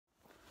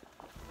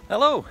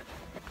Hello,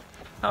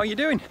 how are you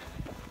doing?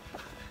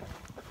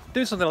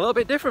 Doing something a little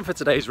bit different for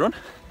today's run.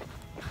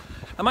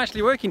 I'm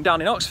actually working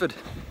down in Oxford,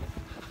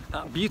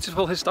 that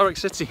beautiful historic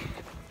city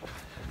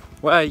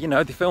where, you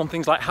know, they film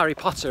things like Harry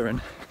Potter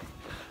and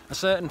a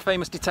certain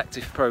famous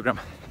detective programme.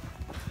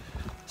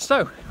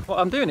 So what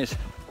I'm doing is,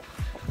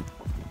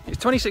 it's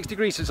 26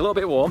 degrees, so it's a little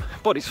bit warm,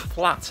 but it's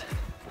flat.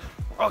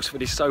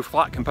 Oxford is so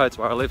flat compared to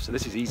where I live, so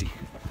this is easy.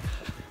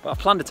 But I've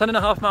planned a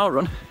 10.5 mile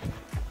run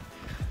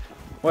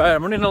where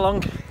I'm running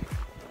along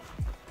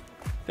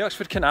the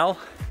Oxford Canal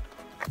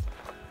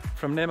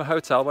from near my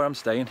hotel where I'm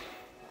staying.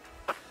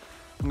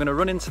 I'm going to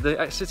run into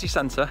the city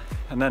centre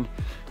and then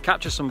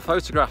capture some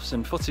photographs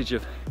and footage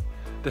of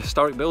the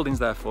historic buildings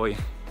there for you.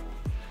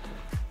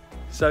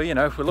 So, you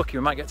know, if we're lucky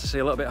we might get to see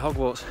a little bit of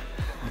Hogwarts.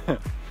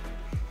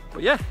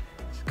 But yeah,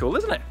 it's cool,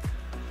 isn't it?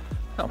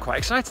 I'm quite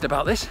excited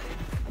about this.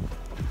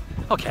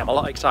 Okay, I'm a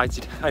lot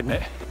excited, I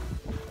admit.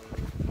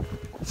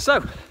 So,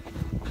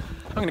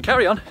 I'm going to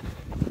carry on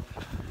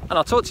and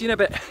I'll talk to you in a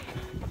bit.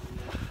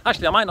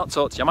 Actually, I might not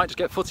talk to you, I might just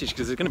get footage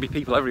because there's going to be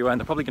people everywhere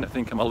and they're probably going to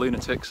think I'm a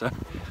lunatic, so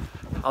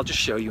I'll just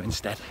show you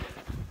instead.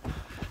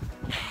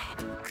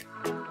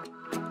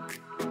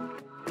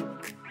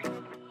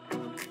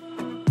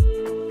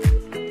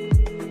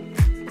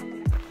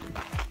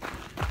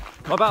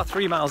 I'm about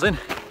 3 miles in,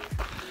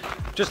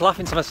 just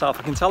laughing to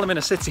myself. I can tell I'm in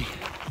a city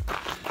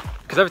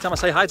because every time I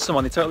say hi to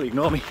someone they totally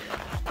ignore me.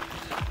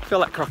 I feel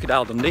like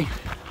Crocodile Dundee,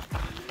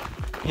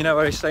 you know,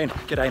 where he's saying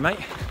g'day mate,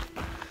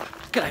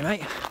 g'day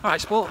mate,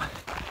 alright sport,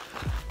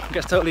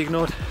 gets totally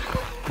ignored.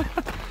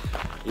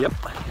 Yep,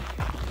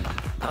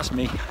 that's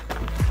me.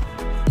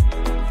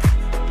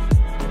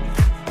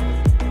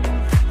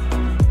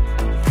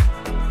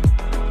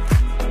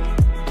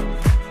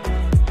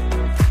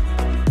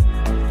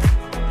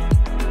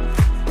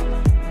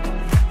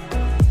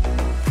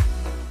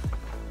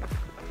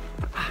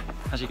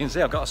 As you can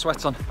see, I've got a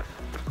sweat on.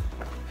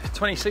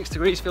 26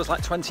 degrees feels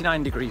like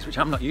 29 degrees, which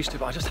I'm not used to,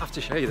 but I just have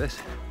to show you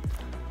this.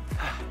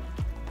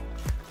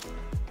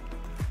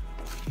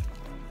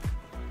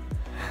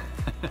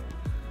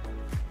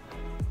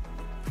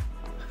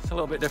 It's a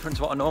little bit different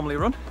to what I normally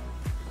run.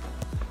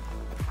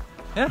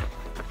 Yeah?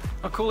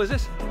 How cool is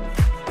this?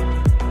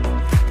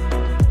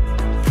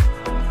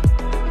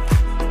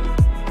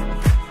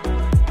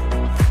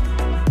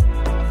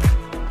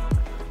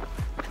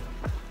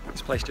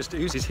 This place just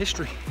oozes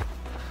history.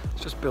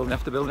 It's just building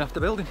after building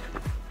after building.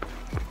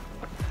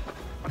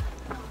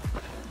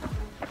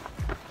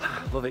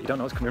 Love it, you don't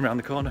know what's coming around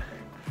the corner.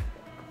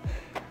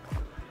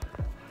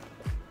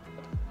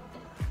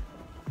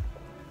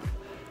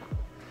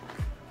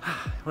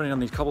 Running on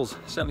these cobbles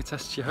certainly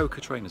tests your Hoka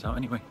trainers out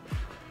anyway.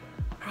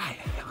 Right,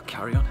 I'll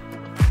carry on.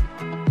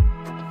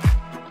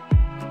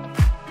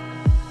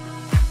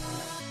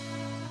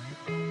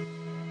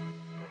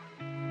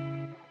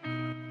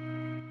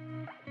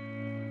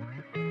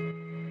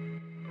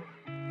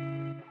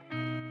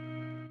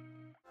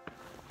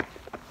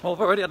 Well, I've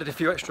already added a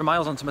few extra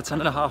miles onto my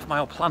 10.5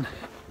 mile plan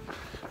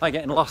by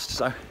getting lost,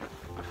 so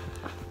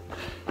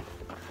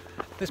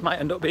this might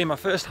end up being my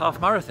first half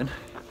marathon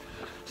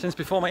since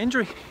before my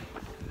injury,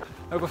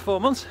 over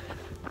 4 months.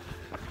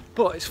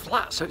 But it's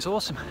flat, so it's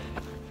awesome.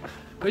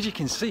 But as you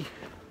can see,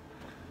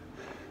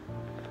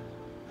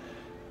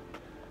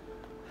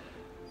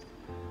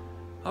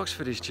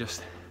 Oxford is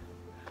just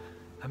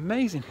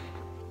amazing.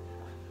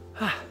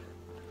 Oh,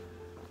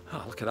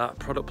 look at that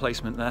product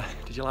placement there.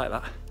 Did you like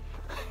that?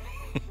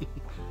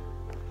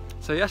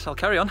 So yes, I'll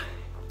carry on,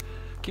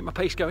 keep my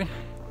pace going,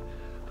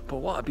 but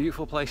what a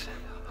beautiful place.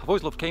 I've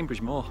always loved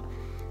Cambridge more.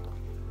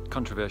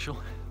 Controversial,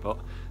 but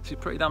this is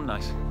pretty damn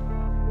nice.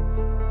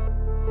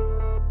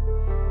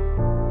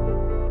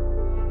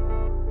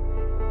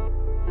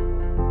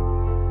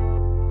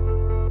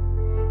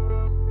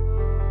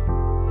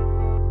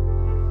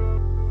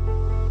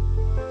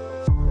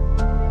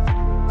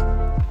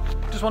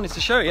 Just wanted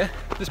to show you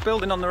this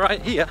building on the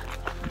right here,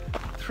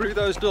 through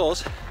those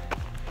doors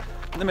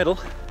in the middle.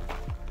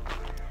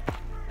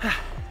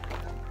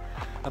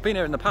 I've been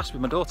here in the past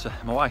with my daughter,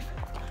 my wife,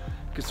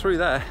 because through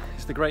there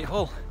is the Great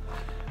Hall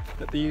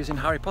that they use in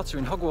Harry Potter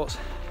in Hogwarts,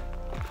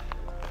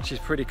 which is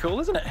pretty cool,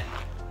 isn't it?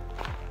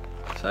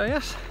 So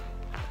yes,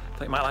 I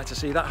think you might like to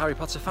see that, Harry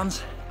Potter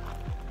fans.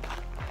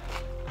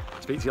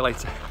 Speak to you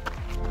later.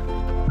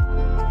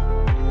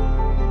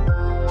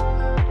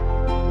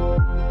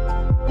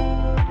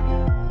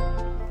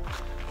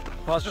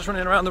 Well, I was just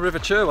running around the River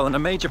Cherwell and a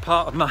major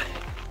part of my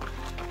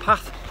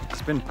path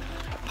has been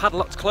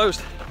padlocked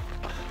closed.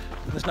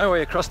 There's no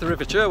way across the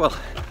River Cherwell,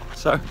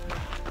 so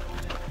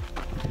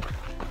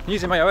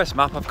using my OS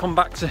map I've come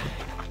back to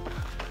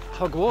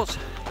Hogwarts,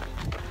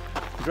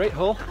 the Great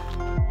Hall.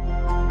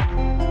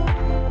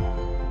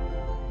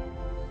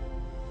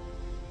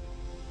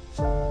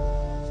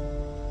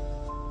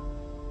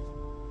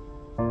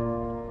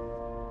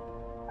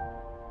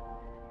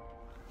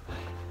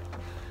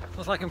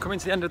 Looks like I'm coming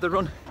to the end of the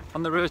run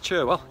on the River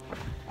Cherwell.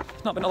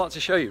 There's not been a lot to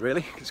show you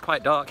really, it's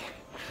quite dark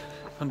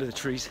under the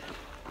trees.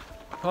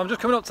 Well, I'm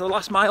just coming up to the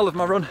last mile of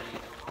my run.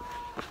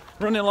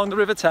 running along the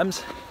River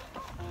Thames.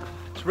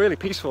 It's really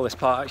peaceful, this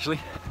part actually.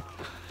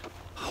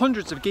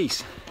 Hundreds of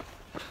geese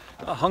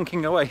are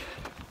honking away.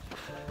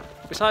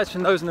 Besides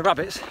from those and the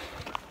rabbits,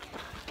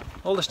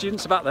 all the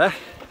students are back there,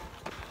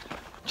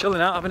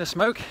 chilling out, having a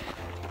smoke.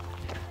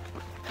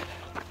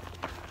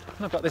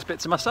 And I've got this bit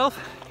to myself.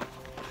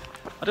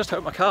 I just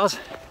hope my car's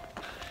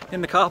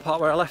in the car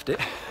park where I left it,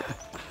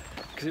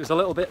 because it was a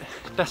little bit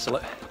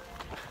desolate.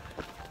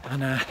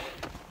 And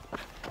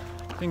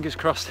fingers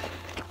crossed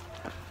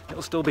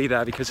it'll still be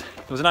there, because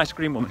there was a nice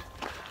green woman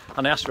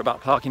and I asked her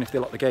about parking if they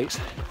lock the gates,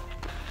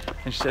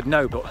 and she said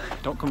no, but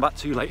don't come back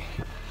too late,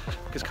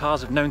 because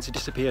cars have known to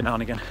disappear now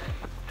and again.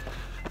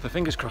 So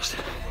fingers crossed.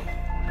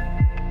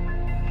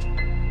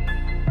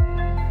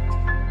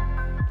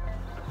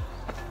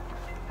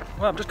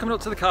 Well, I'm just coming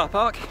up to the car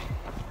park,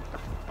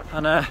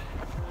 and I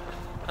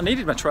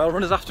needed my trail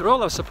runners after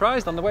all. I was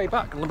surprised on the way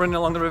back, running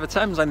along the River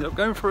Thames. I ended up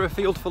going through a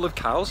field full of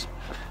cows.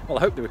 Well,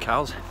 I hope they were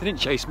cows. They didn't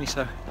chase me,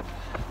 so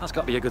that's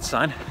got to be a good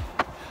sign.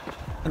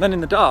 And then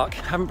in the dark,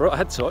 I haven't brought a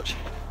head torch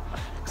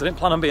because I didn't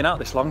plan on being out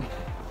this long.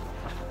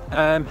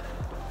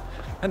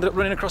 Ended up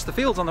running across the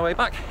fields on the way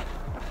back,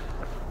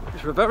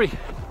 which were very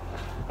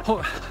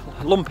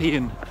lumpy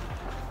and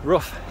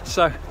rough.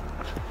 So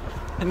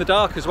in the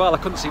dark as well, I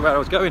couldn't see where I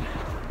was going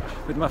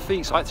with my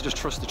feet, so I had to just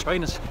trust the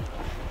trainers.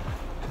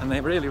 And they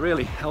really,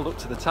 really held up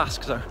to the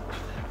task, so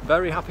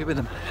very happy with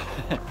them.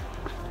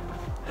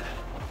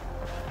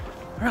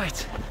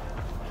 Right,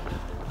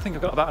 I think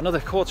I've got about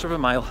another quarter of a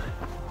mile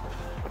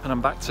and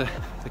I'm back to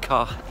the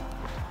car.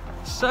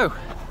 So,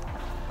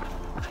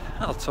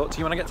 I'll talk to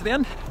you when I get to the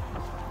end.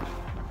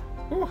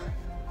 Ooh,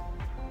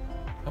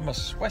 I'm a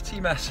sweaty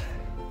mess.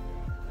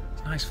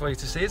 It's nice for you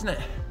to see, isn't it?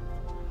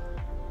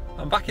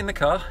 I'm back in the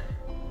car.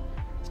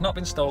 It's not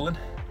been stolen.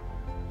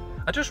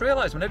 I just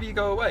realised whenever you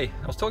go away,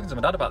 I was talking to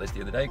my dad about this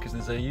the other day, because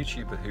there's a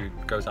YouTuber who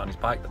goes out on his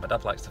bike that my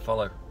dad likes to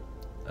follow,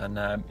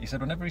 and he said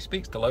whenever he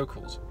speaks to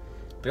locals,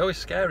 they always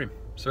scare him.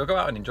 So he'll go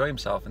out and enjoy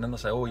himself, and then they'll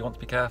say, oh, you want to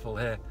be careful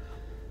here,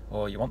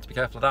 or you want to be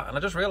careful of that. And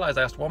I just realised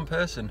I asked one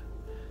person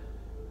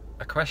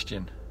a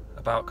question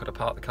about could I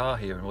park the car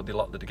here and would they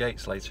lock the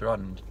gates later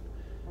on, and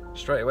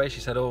straight away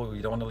she said, oh,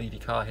 you don't want to leave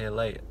your car here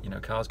late, you know,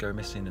 cars go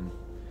missing. And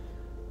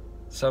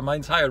so my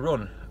entire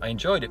run, I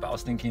enjoyed it, but I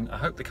was thinking, I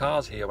hope the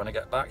car's here when I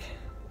get back.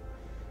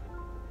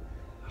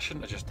 I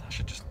should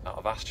just not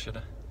have asked, should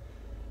I?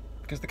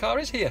 Because the car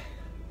is here.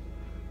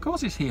 Of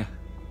course it's here.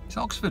 It's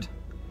Oxford.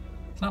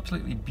 It's an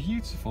absolutely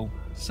beautiful,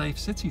 safe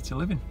city to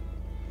live in.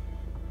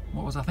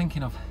 What was I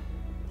thinking of?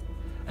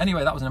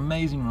 Anyway, that was an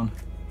amazing run.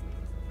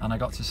 And I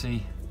got to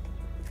see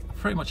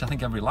pretty much, I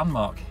think, every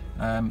landmark.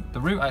 The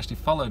route I actually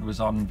followed was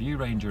on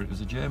ViewRanger. It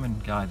was a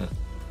German guy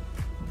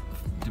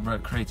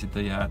that created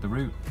the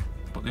route.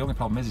 But the only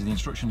problem is the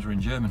instructions were in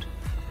German.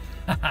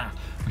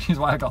 Which is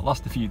why I got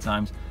lost a few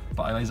times,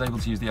 but I was able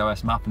to use the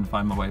OS map and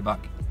find my way back.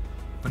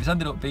 But it's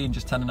ended up being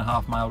just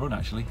 10.5 mile run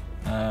actually,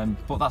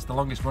 but that's the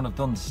longest run I've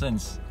done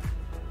since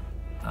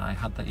I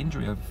had that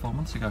injury over 4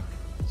 months ago.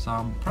 So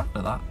I'm proud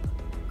of that,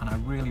 and I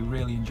really,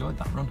 really enjoyed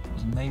that run. It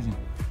was amazing.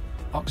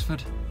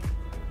 Oxford,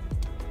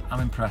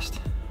 I'm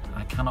impressed.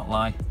 I cannot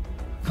lie.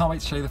 Can't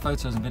wait to show you the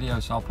photos and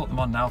videos, so I'll put them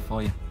on now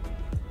for you.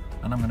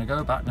 And I'm going to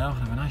go back now,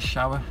 have a nice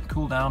shower,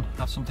 cool down,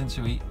 have something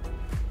to eat.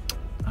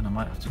 And I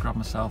might have to grab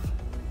myself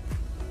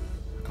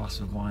a glass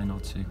of wine or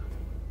two.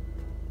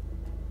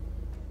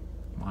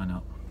 Why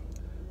not?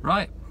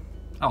 Right,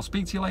 I'll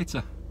speak to you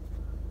later.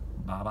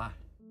 Bye bye.